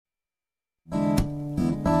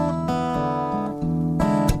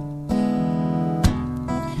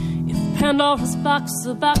Pandora's box,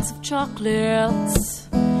 a box of chocolates,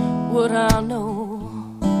 would I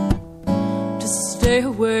know to stay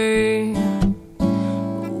away?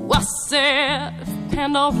 Oh, I said, if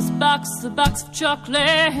Pandora's box, a box of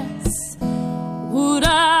chocolates, would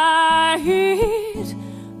I eat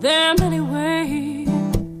them anyway?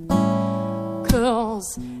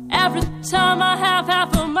 'Cause every time I have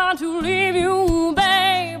half a mind to leave you,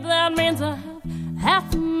 babe, that means I have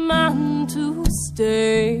half a mind to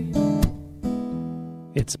stay.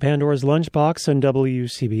 It's Pandora's Lunchbox on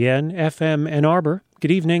WCBN FM Ann Arbor.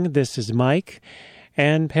 Good evening, this is Mike.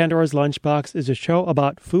 And Pandora's Lunchbox is a show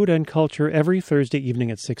about food and culture every Thursday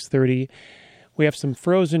evening at 6:30. We have some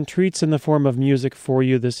frozen treats in the form of music for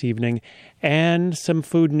you this evening and some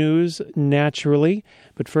food news, naturally.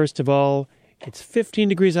 But first of all, it's 15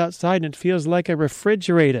 degrees outside and it feels like a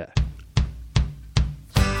refrigerator.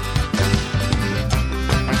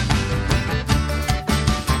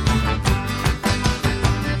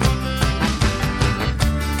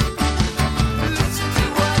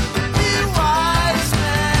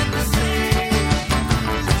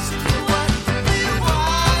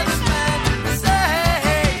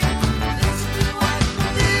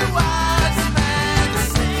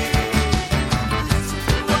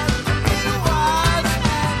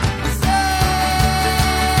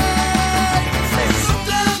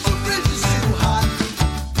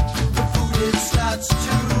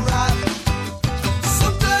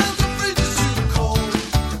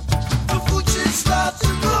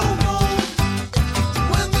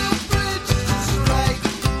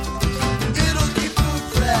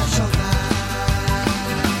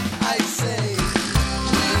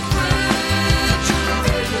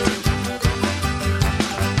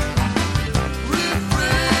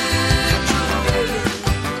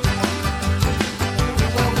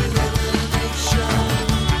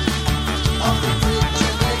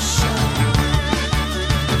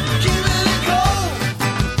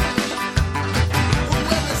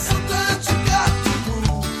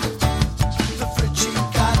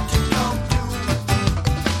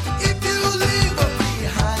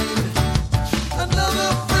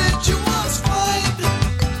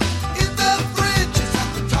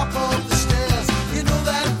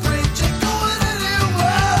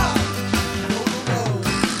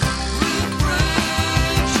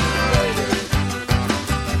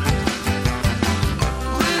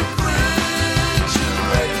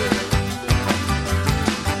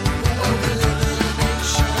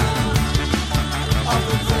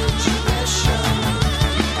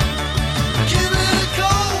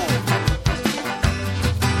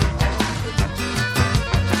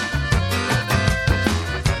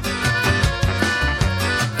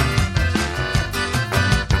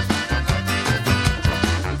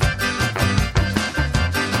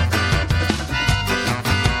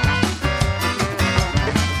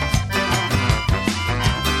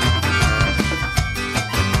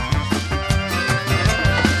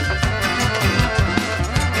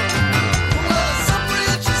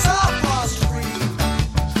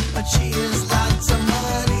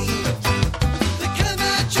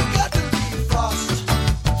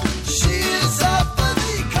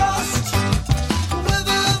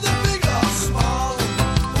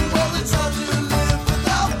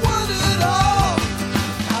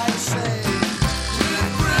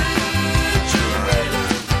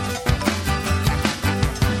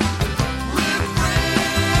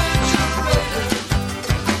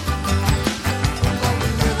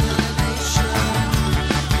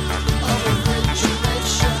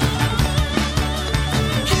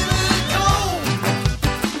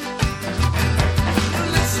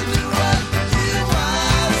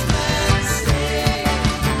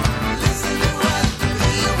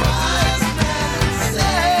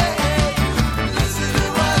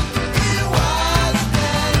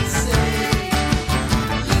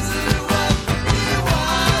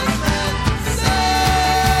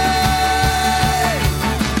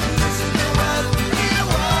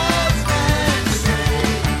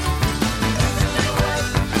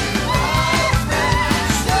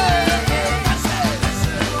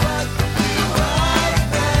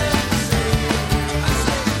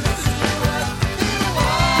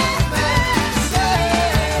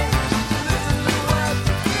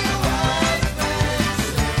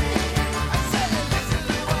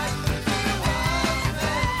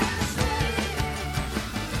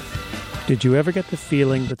 Did you ever get the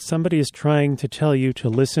feeling that somebody is trying to tell you to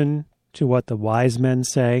listen to what the wise men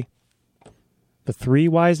say? The three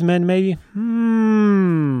wise men, maybe?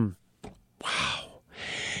 Wow.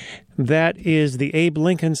 That is the Abe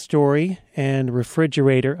Lincoln Story and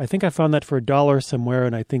Refrigerator. I think I found that for $1 somewhere,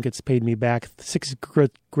 and I think it's paid me back 6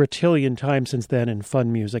 grillion times since then in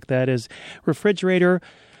fun music. That is Refrigerator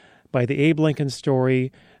by the Abe Lincoln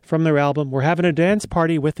Story from their album We're Having a Dance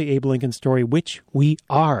Party with the Abe Lincoln Story, which we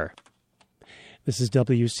are. This is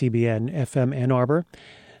WCBN FM Ann Arbor.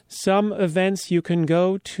 Some events you can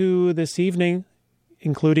go to this evening,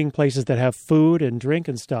 including places that have food and drink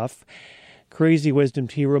and stuff. Crazy Wisdom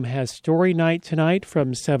Tea Room has Story Night tonight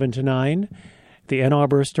from 7 to 9. The Ann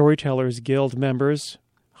Arbor Storytellers Guild members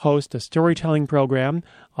host a storytelling program.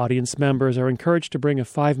 Audience members are encouraged to bring a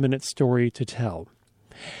 5-minute story to tell.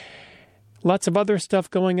 Lots of other stuff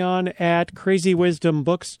going on at Crazy Wisdom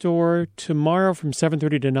Bookstore tomorrow from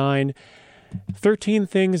 7:30 to 9. 13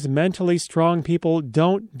 things mentally strong people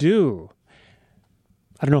don't do.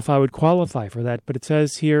 I don't know if I would qualify for that, but it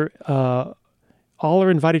says here, all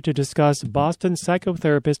are invited to discuss Boston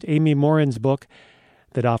psychotherapist Amy Morin's book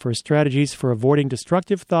that offers strategies for avoiding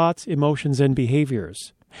destructive thoughts, emotions, and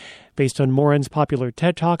behaviors, based on Morin's popular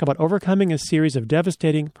TED Talk about overcoming a series of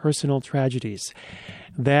devastating personal tragedies.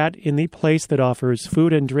 That in the place that offers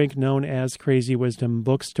food and drink known as Crazy Wisdom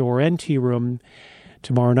Bookstore and Tea Room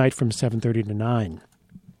tomorrow night from 7:30 to 9.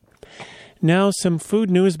 Now, some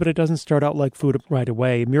food news, but it doesn't start out like food right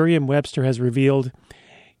away. Merriam-Webster has revealed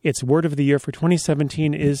its word of the year for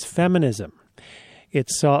 2017 is feminism. It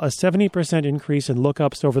saw a 70% increase in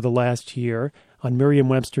lookups over the last year on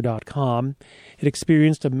Merriam-Webster.com. It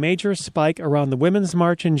experienced a major spike around the Women's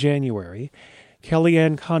March in January.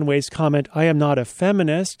 Kellyanne Conway's comment, "I am not a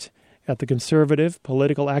feminist," at the Conservative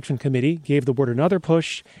Political Action Committee gave the word another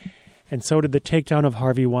push, and so did the takedown of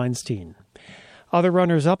Harvey Weinstein. Other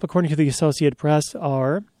runners-up, according to the Associated Press,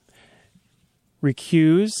 are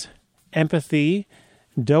Recuse, Empathy,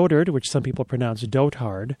 Dotard, which some people pronounce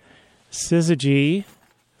Dotard, Syzygy,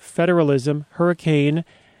 Federalism, Hurricane,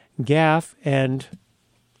 Gaff, and,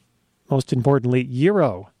 most importantly,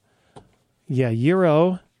 Euro. Yeah,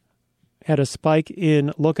 Euro had a spike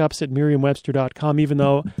in lookups at Merriam-Webster.com, even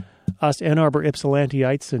though us Ann Arbor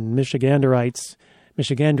Ypsilantiites and Michiganderians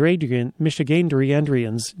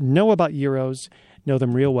know about Euros, know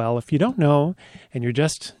them real well. If you don't know, and you're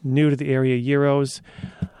just new to the area, Euros,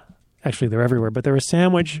 actually they're everywhere, but they're a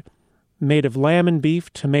sandwich made of lamb and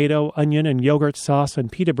beef, tomato, onion, and yogurt sauce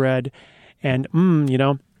and pita bread. And,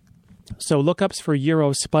 So lookups for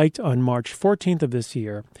Euro spiked on March 14th of this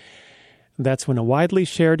year. That's when a widely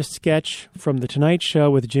shared sketch from The Tonight Show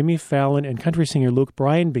with Jimmy Fallon and country singer Luke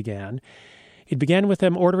Bryan began. It began with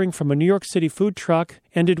them ordering from a New York City food truck,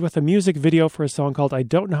 ended with a music video for a song called I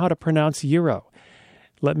Don't Know How to Pronounce Euro.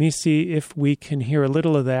 Let me see if we can hear a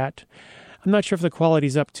little of that. I'm not sure if the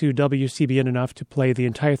quality's up to WCBN enough to play the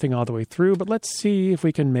entire thing all the way through, but let's see if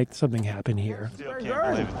we can make something happen here.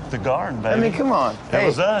 The garden, baby. I mean, come on. That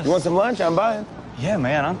was us. You want some lunch? I'm buying. Yeah,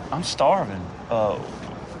 man, I'm starving.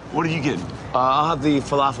 What are you getting? I'll have the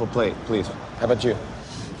falafel plate, please. How about you?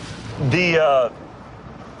 That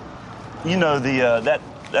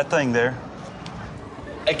thing there.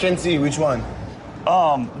 I can't see which one.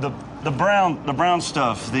 The brown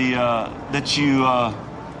stuff. That you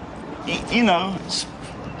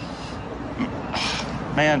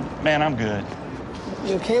Man, I'm good.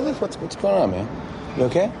 You okay, Luke? What's going on, man? You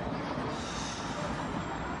okay?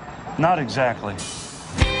 Not exactly.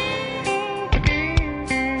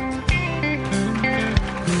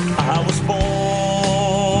 I was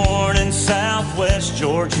born in Southwest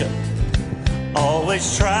Georgia.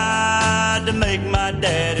 Always tried to make my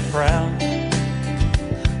daddy proud.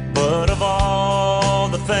 But of all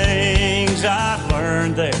the things I've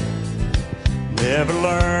learned there, never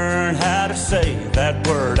learned how to say that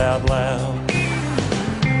word out loud.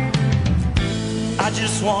 I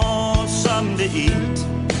just want something to eat,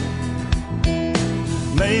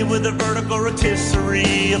 made with a vertical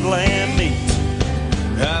rotisserie of lamb meat.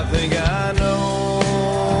 I think I know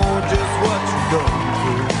just what you're going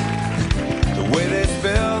through. The way they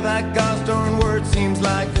spell that gosh darn word seems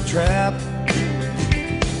like a trap.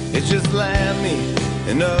 It's just lamb meat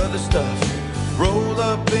and other stuff rolled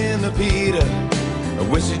up in a pita. I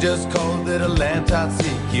wish you just called it a lamb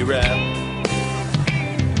tzatziki wrap.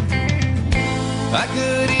 I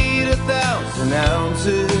could eat 1,000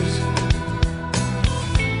 ounces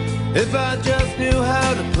if I just knew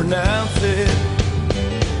how to pronounce it.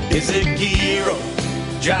 Is it gyro,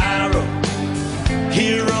 gyro,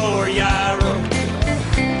 hero or gyro?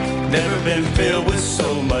 Never been filled with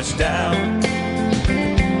so much doubt.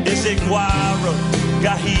 Is it guaro,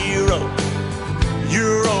 gahiro,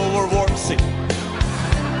 euro or warpsy?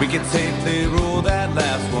 We can safely rule that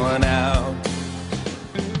last one out.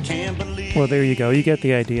 Can't believe Well, there you go. You get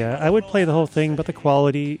the idea. I would play the whole thing, but the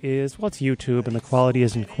quality is, well, it's YouTube, and the quality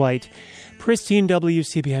isn't quite pristine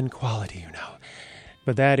WCBN quality, you know.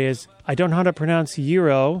 But that is, I don't know how to pronounce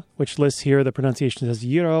gyro, which lists here the pronunciation says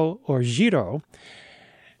gyro or giro.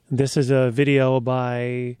 This is a video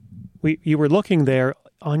by, you were looking there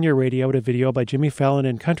on your radio at a video by Jimmy Fallon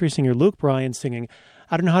and country singer Luke Bryan singing,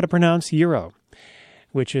 I don't know how to pronounce gyro,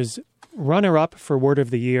 which is runner-up for Word of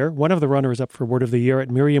the Year, one of the runners-up for Word of the Year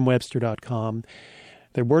at Merriam-Webster.com.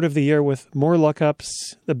 The Word of the Year with more lookups,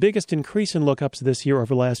 the biggest increase in lookups this year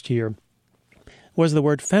over last year, was the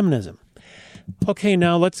word feminism. Okay,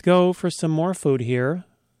 now let's go for some more food here.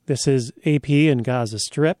 This is AP in Gaza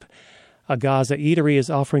Strip. A Gaza eatery is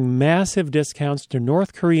offering massive discounts to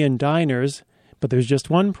North Korean diners, but there's just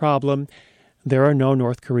one problem. There are no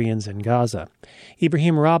North Koreans in Gaza.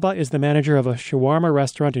 Ibrahim Rabah is the manager of a shawarma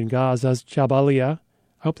restaurant in Gaza's Jabalia,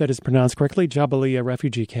 I hope that is pronounced correctly, Jabalia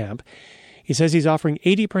refugee camp. He says he's offering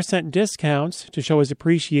 80% discounts to show his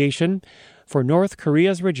appreciation for North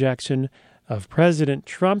Korea's rejection of President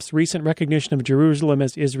Trump's recent recognition of Jerusalem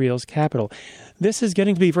as Israel's capital. This is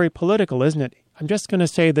getting to be very political, isn't it? I'm just going to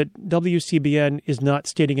say that WCBN is not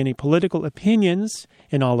stating any political opinions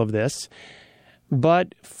in all of this,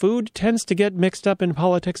 but food tends to get mixed up in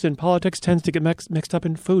politics, and politics tends to get mixed up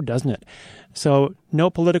in food, doesn't it? So no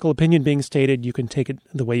political opinion being stated. You can take it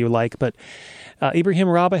the way you like. But Ibrahim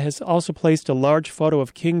Rabah has also placed a large photo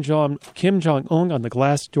of Kim Jong-un on the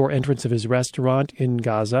glass door entrance of his restaurant in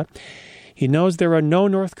Gaza. He knows there are no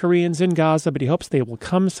North Koreans in Gaza, but he hopes they will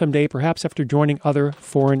come someday, perhaps after joining other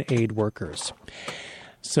foreign aid workers.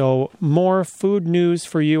 So more food news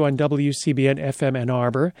for you on WCBN FM Ann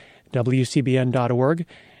Arbor, WCBN.org.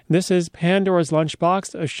 This is Pandora's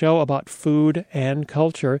Lunchbox, a show about food and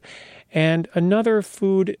culture, and another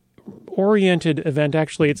food-oriented event.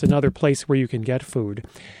 Actually, it's another place where you can get food.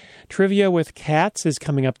 Trivia with Cats is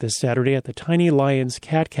coming up this Saturday at the Tiny Lions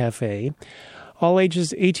Cat Cafe. All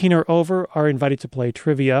ages 18 or over are invited to play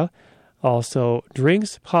trivia. Also,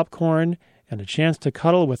 drinks, popcorn, and a chance to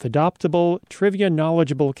cuddle with adoptable,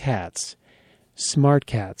 trivia-knowledgeable cats. Smart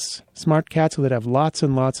cats. Smart cats that have lots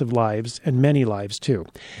and lots of lives, and many lives, too.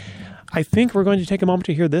 I think we're going to take a moment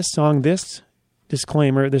to hear this song. This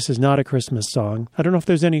disclaimer, this is not a Christmas song. I don't know if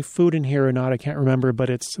there's any food in here or not. I can't remember, but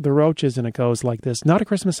it's the Roaches, and it goes like this. Not a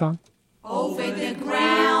Christmas song. Over the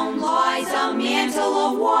ground lies a mantle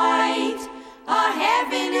of white. A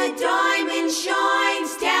heaven of diamond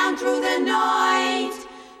shines down through the night.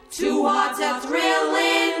 Two hearts are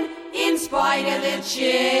thrilling in spite of the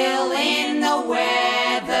chill in the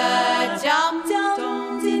weather. Dum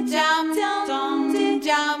dum dum dum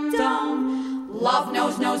dum dum. Love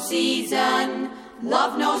knows no season.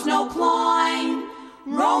 Love knows no clime.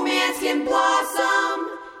 Romance can blossom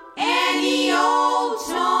any old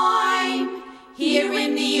time. Here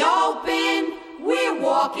in the open, we're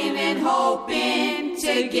walking and hoping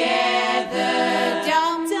together.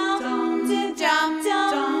 Dum dum dum dum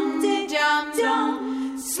dum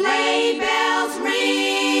dum. Sleigh bells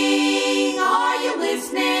ring. Are you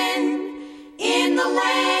listening? In the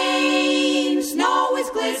lane, snow is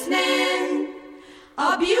glistening.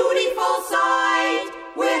 A beautiful sight.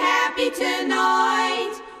 We're happy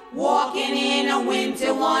tonight. Walking in a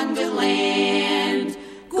winter wonderland.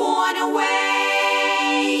 Gone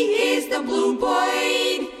away is the blue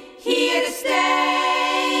bird. Here to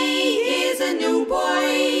stay is a new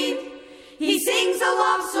bird. He sings a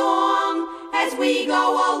love song as we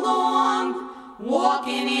go along,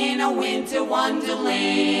 walking in a winter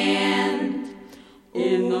wonderland.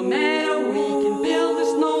 In the meadow we can build a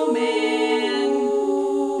snowman,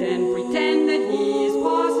 then pretend that he is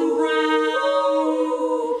Parson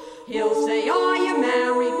Brown. He'll say, are you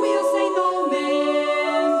married? We'll say, no,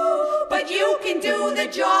 man. But you can do the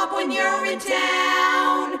job when you're in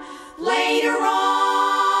town. Later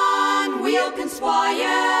on, we'll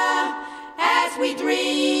conspire as we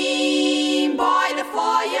dream by the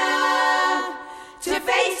fire to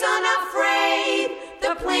face unafraid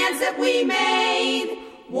the plans that we made,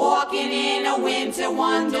 walking in a winter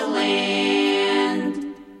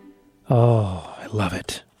wonderland. Oh, I love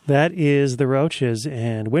it. That is The Roaches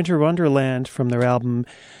and Winter Wonderland from their album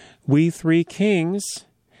We Three Kings.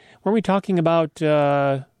 Weren't we talking about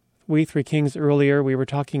We Three Kings earlier? We were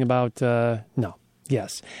talking about, no.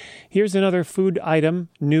 Yes. Here's another food item,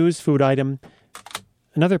 news food item,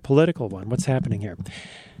 another political one. What's happening here?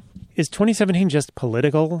 Is 2017 just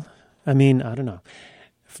political? I mean, I don't know.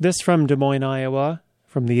 This from Des Moines, Iowa,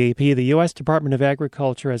 from the AP. The U.S. Department of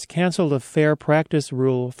Agriculture has canceled a fair practice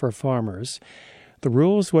rule for farmers. The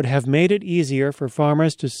rules would have made it easier for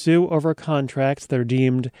farmers to sue over contracts that are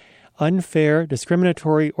deemed unfair,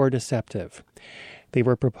 discriminatory, or deceptive. They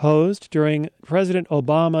were proposed during President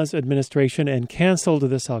Obama's administration and canceled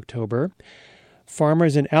this October.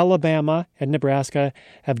 Farmers in Alabama and Nebraska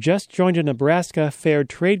have just joined a Nebraska Fair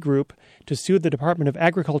Trade Group to sue the Department of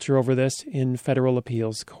Agriculture over this in federal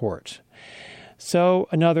appeals court. So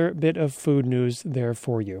another bit of food news there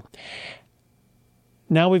for you.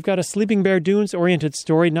 Now we've got a Sleeping Bear Dunes-oriented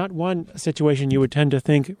story, not one situation you would tend to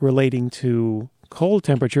think relating to cold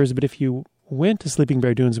temperatures, but if you went to Sleeping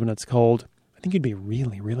Bear Dunes when it's cold, I think you'd be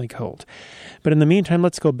really, really cold. But in the meantime,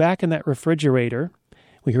 let's go back in that refrigerator.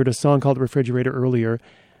 We heard a song called Refrigerator earlier.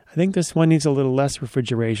 I think this one needs a little less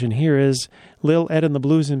refrigeration. Here is Lil Ed and the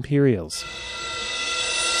Blues Imperials.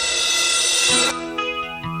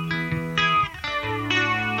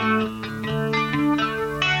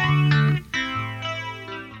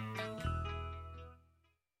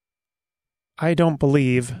 I don't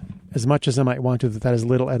believe, as much as I might want to, that is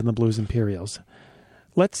Little Ed and the Blues Imperials.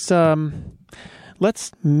 Let's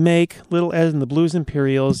make Little Ed and the Blues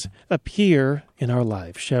Imperials appear in our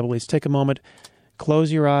lives, shall we? Let's take a moment,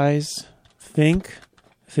 close your eyes, think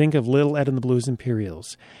of Little Ed and the Blues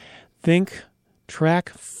Imperials. Think track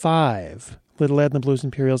 5, Little Ed and the Blues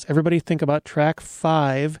Imperials. Everybody think about track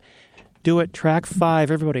 5. Do it, track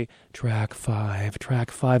 5, everybody. Track 5,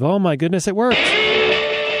 track 5. Oh my goodness, it worked!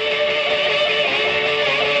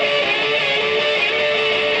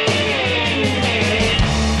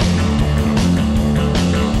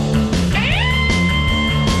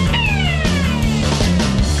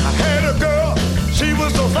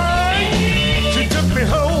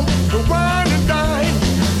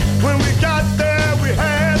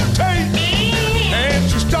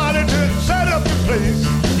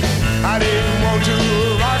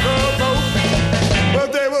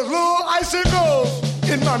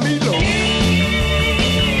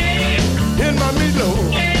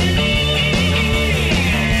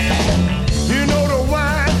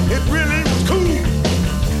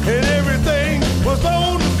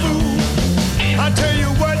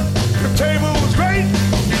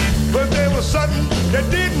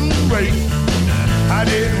 I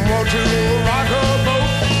didn't want to rock a boat,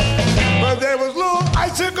 but there was little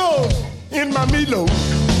icicles in my meatloaf.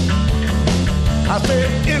 I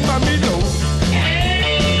said, in my meatloaf.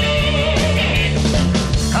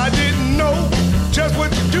 I didn't know just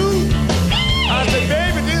what to do. I said,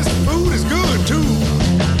 baby, this food is good too.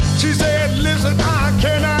 She said, listen, I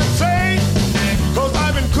cannot say, 'cause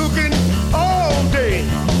I've been cooking all day.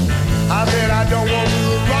 I said, I don't want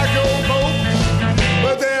to rock your boat,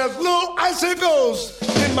 but there's little icicles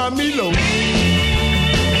in my meatloaf.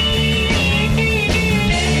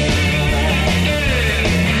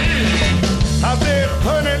 I said,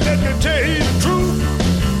 honey, let me tell you the truth.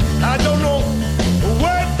 I don't know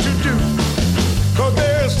what to do, 'cause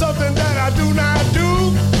there's something that I do not do.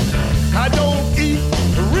 I don't eat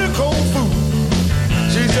real cold food.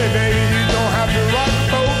 She said, baby, you don't have to rock the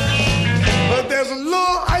boat, but there's a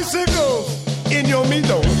little icicle in your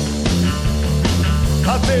meatloaf.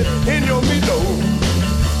 I said, in your meatloaf.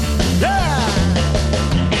 Yeah!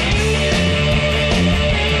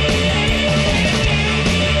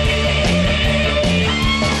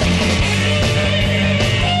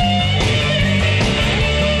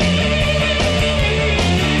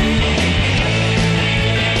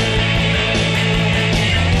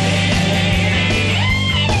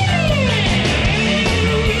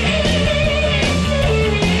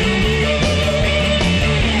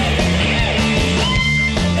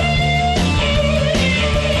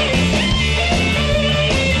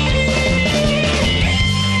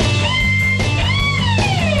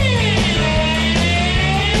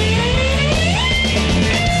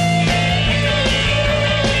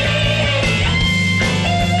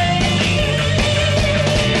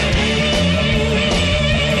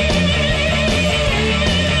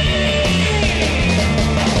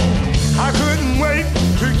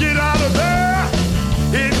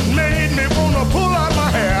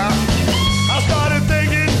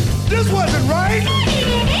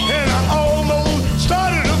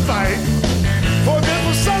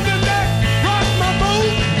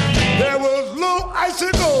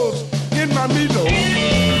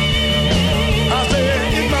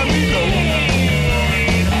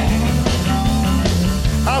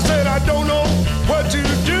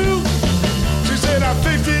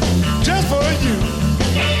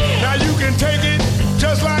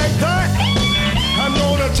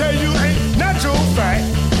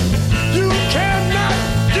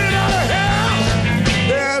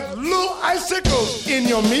 In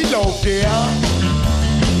your meatloaf, dear.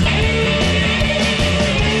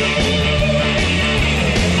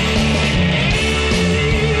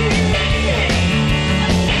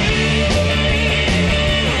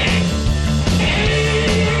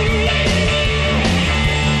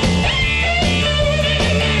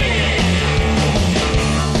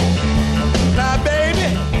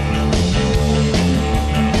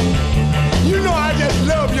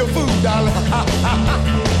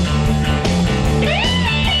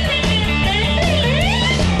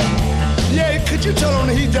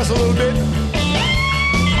 a little bit.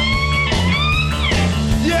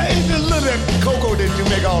 Yeah, it's just a little bit of cocoa that you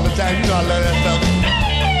make all the time. You know I love that stuff.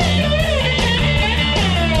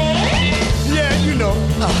 Yeah, you know.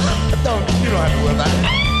 You don't have to worry about it.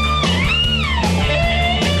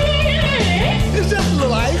 It's just a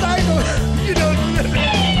little ice. I know. You know.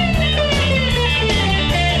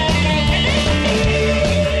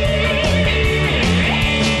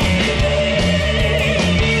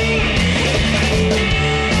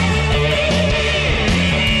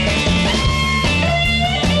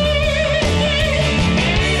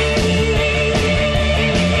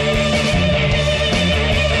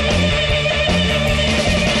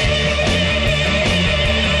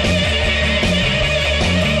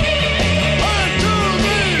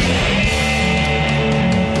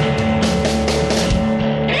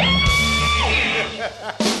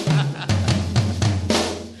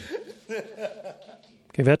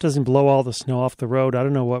 If that doesn't blow all the snow off the road, I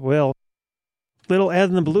don't know what will. Little Ed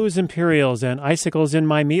and the Blues Imperials and Icicles in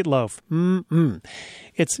My Meatloaf.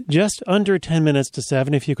 It's just under 10 minutes to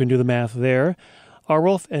 7, if you can do the math there.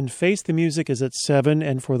 Arwolf and Face the Music is at 7,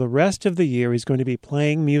 and for the rest of the year, he's going to be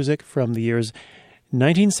playing music from the years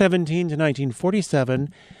 1917 to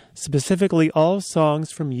 1947, specifically all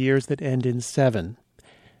songs from years that end in 7.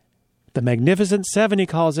 The Magnificent 7, he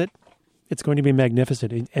calls it. It's going to be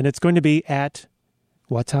magnificent, and it's going to be at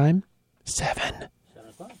what time? 7.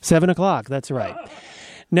 7 o'clock, that's right.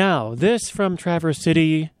 Now, this from Traverse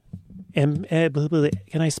City. Can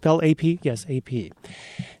I spell AP? Yes, AP.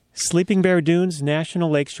 Sleeping Bear Dunes National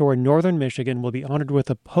Lakeshore, Northern Michigan, will be honored with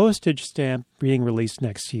a postage stamp being released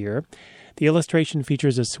next year. The illustration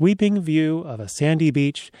features a sweeping view of a sandy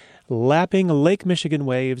beach, lapping Lake Michigan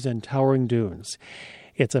waves and towering dunes.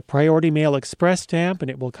 It's a Priority Mail Express stamp,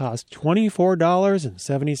 and it will cost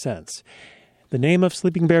 $24.70. The name of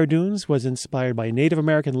Sleeping Bear Dunes was inspired by a Native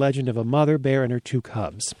American legend of a mother bear and her 2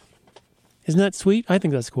 cubs. Isn't that sweet? I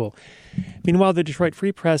think that's cool. Meanwhile, the Detroit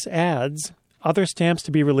Free Press adds, other stamps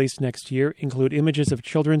to be released next year include images of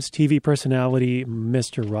children's TV personality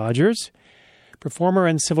Mr. Rogers, performer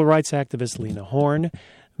and civil rights activist Lena Horne,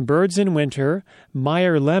 Birds in Winter,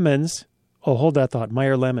 Meyer Lemons. Oh, hold that thought,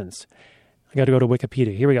 Meyer Lemons. I got to go to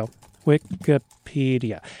Wikipedia. Here we go.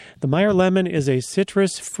 Wikipedia. The Meyer lemon is a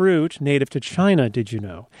citrus fruit native to China, did you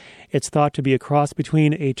know? It's thought to be a cross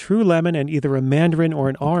between a true lemon and either a mandarin or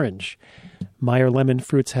an orange. Meyer lemon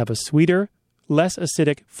fruits have a sweeter, less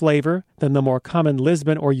acidic flavor than the more common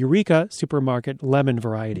Lisbon or Eureka supermarket lemon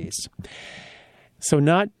varieties. So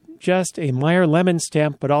not just a Meyer lemon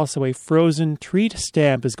stamp, but also a frozen treat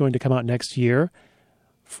stamp is going to come out next year.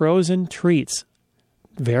 Frozen treats.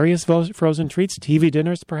 Various frozen treats, TV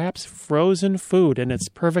dinners perhaps, frozen food. And it's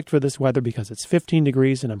perfect for this weather because it's 15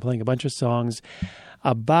 degrees and I'm playing a bunch of songs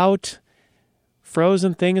about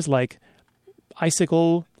frozen things like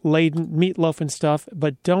icicle-laden meatloaf and stuff.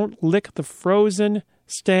 But don't lick the frozen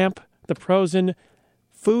stamp, the frozen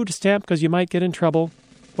food stamp, because you might get in trouble.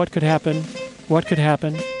 What could happen? What could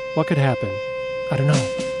happen? What could happen? I don't know.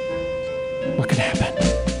 What could happen?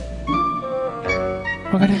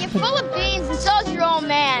 What could happen? You're full of beans and so's your old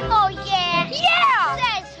man. Oh, yeah. Yeah!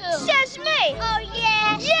 Says who? Says me. Oh,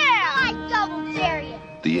 yeah. Yeah! I double dare you.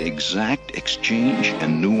 The exact exchange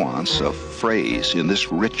and nuance of phrase in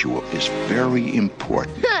this ritual is very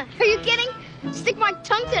important. Huh, are you kidding? Stick my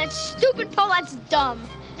tongue to that stupid pole, that's dumb.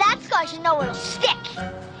 That's because you know it'll stick.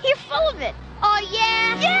 You're full of it. Oh,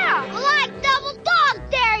 yeah? Yeah! Well, I double dog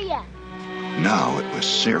dare you. Now it was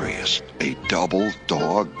serious. A double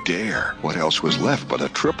dog dare. What else was left but a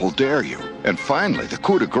triple dare you? And finally, the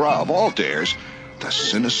coup de grace of all dares, the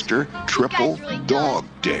sinister triple dog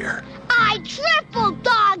dare. I triple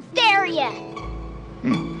dog dare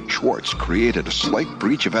you. Schwartz created a slight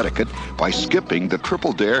breach of etiquette by skipping the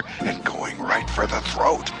triple dare and going right for the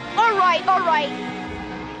throat. All right, all right.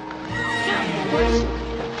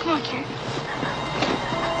 Come on, Karen.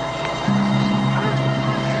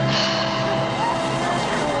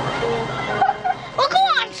 Well, go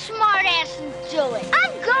on, smart-ass, and do it.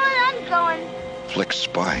 I'm going. Flick's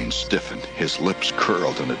spine stiffened, his lips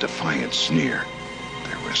curled in a defiant sneer.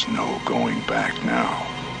 There was no going back now.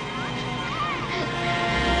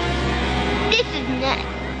 This is next.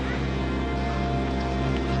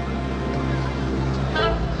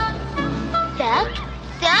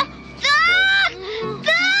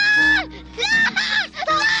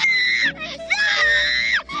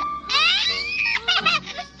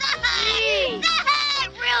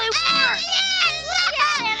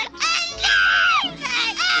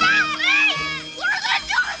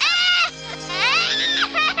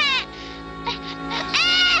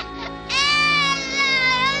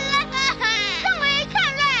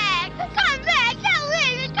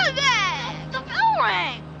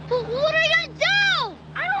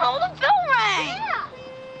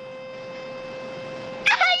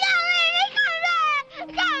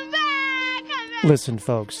 Listen,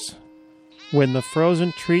 folks, when the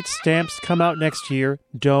frozen treat stamps come out next year,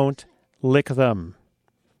 don't lick them.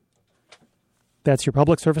 That's your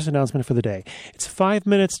public service announcement for the day. It's 5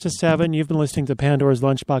 minutes to 7. You've been listening to Pandora's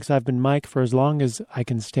Lunchbox. I've been Mike for as long as I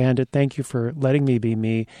can stand it. Thank you for letting me be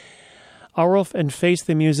me. Arwolf and Face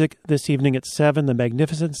the Music this evening at 7, the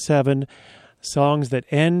Magnificent Seven, songs that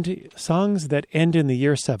end in the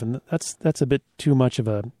year 7. That's a bit too much of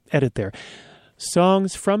a edit there.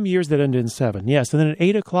 Songs from years that end in 7. Yes, and then at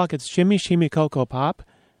 8 o'clock, it's Shimmy Shimmy Cocoa Pop,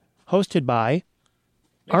 hosted by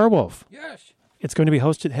Arwolf. Yes. It's going to be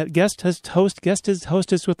hosted, guest is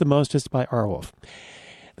hostess with the mostest by Arwolf.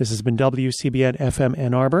 This has been WCBN FM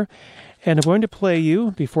Ann Arbor, and I'm going to play you,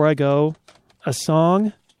 before I go, a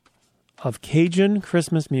song of Cajun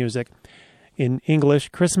Christmas music in English,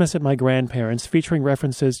 Christmas at My Grandparents', featuring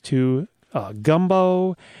references to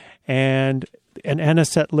gumbo and an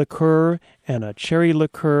anisette liqueur and a cherry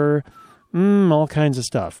liqueur, all kinds of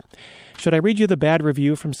stuff. Should I read you the bad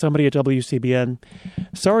review from somebody at WCBN?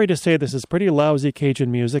 Sorry to say this is pretty lousy Cajun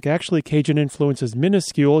music. Actually, Cajun influence is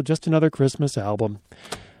minuscule, just another Christmas album.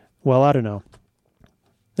 Well, I don't know.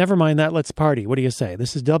 Never mind that, let's party. What do you say?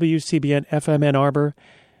 This is WCBN FM Ann Arbor.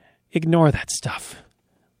 Ignore that stuff.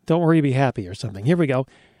 Don't worry, be happy or something. Here we go.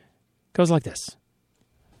 Goes like this.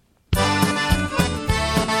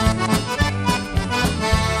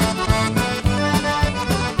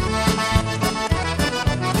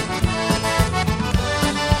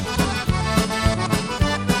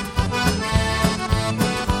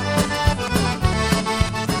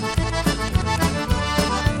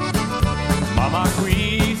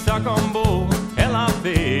 Combo, elle a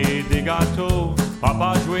fait des gâteaux.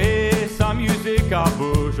 Papa jouait sa musique à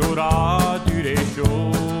bouche, aura duré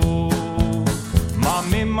chaud.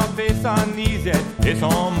 Mamie m'a fait sa nisette et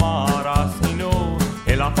son maraschino.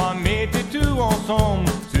 Et la famille était tout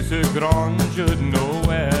ensemble sur ce grand jeu de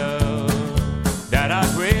Noël. Dad a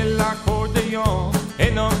joué l'accordéon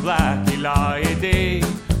et notre Black il a aidé.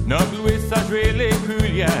 Notre Louis a joué les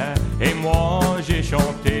cuillères et moi j'ai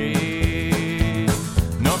chanté.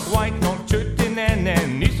 White, non, chut et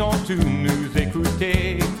nénène, ils sont tous nous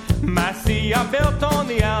écouter. Massy à Belton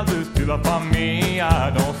et Aldous, toute la famille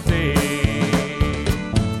a dansé.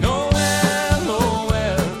 Noël,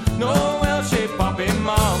 Noël, Noël chez papa et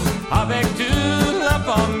maman, avec toute la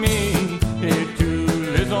famille et tous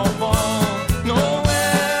les enfants.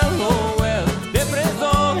 Noël, Noël, des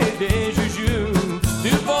présents et des joujoux,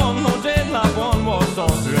 du bon manger de la bonne moisson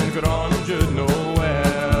sur un grand jeu de Noël.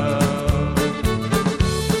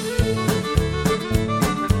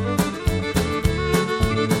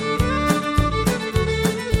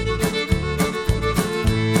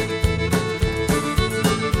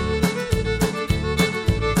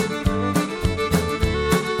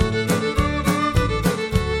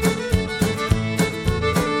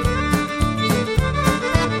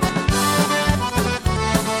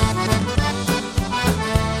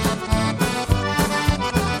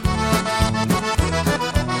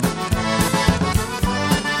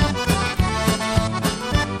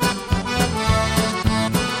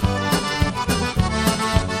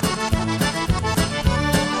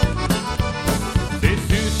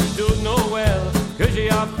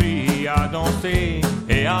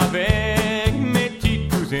 Et avec mes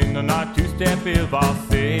petites cousines, on a tous des pires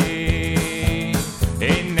valsés.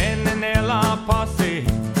 Et Nénène, elle a passé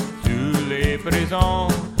tous les présents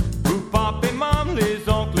pour papa et maman, les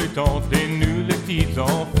oncles, les tantes et nous, les petits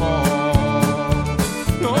enfants.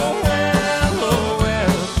 Noël,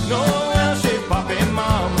 Noël, Noël chez papa et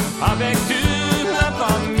maman, avec toute la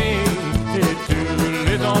famille et tous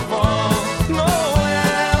les enfants.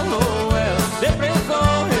 Noël, Noël, des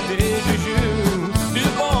présents et des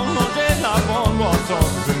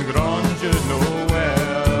c'est une grande jeu de Noël.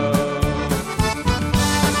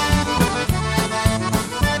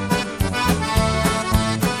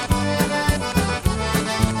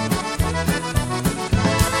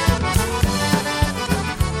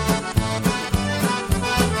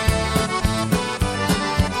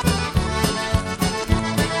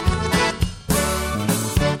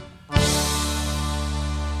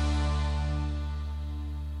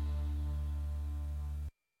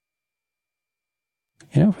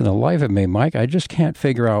 You know, for the life of me, Mike, I just can't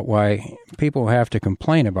figure out why people have to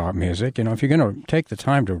complain about music. You know, if you're going to take the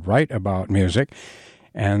time to write about music,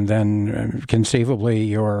 and then conceivably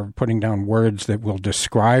you're putting down words that will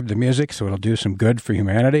describe the music so it'll do some good for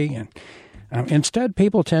humanity. And instead,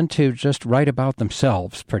 people tend to just write about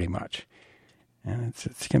themselves pretty much. And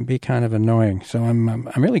it can be kind of annoying. So I'm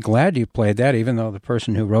really glad you played that, even though the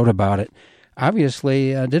person who wrote about it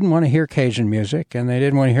obviously didn't want to hear Cajun music, and they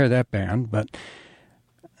didn't want to hear that band, but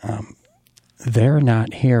they're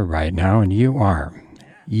not here right now, and you are.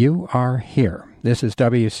 You are here. This is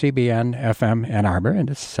WCBN FM Ann Arbor, and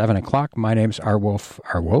it's 7 o'clock. My name's R. Wolf.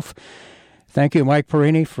 Thank you, Mike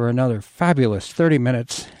Perini, for another fabulous 30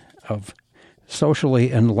 minutes of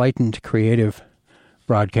socially enlightened, creative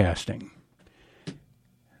broadcasting.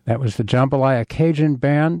 That was the Jambalaya Cajun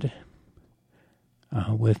Band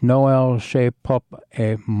with Noel Chez Pop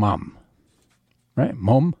et Mam. Right?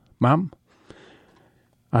 Mam?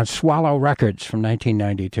 On Swallow Records from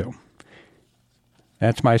 1992.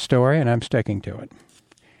 That's my story, and I'm sticking to it.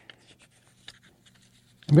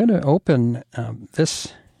 I'm going to open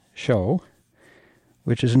this show,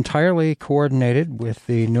 which is entirely coordinated with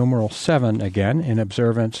the numeral 7 again, in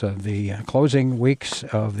observance of the closing weeks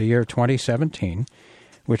of the year 2017,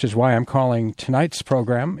 which is why I'm calling tonight's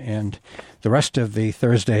program and the rest of the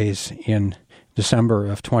Thursdays in December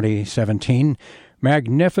of 2017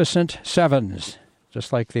 Magnificent Sevens,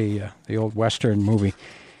 just like the old Western movie,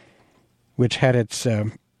 which had its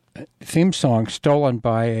theme song stolen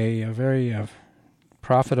by a very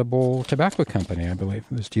profitable tobacco company, I believe.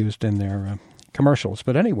 It was used in their commercials.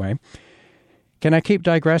 But anyway, can I keep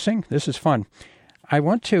digressing? This is fun. I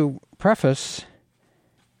want to preface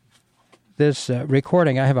this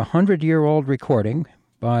recording. I have a 100-year-old recording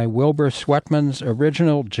by Wilbur Sweatman's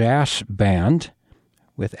original jazz band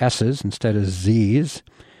with S's instead of Z's.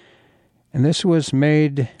 And this was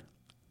made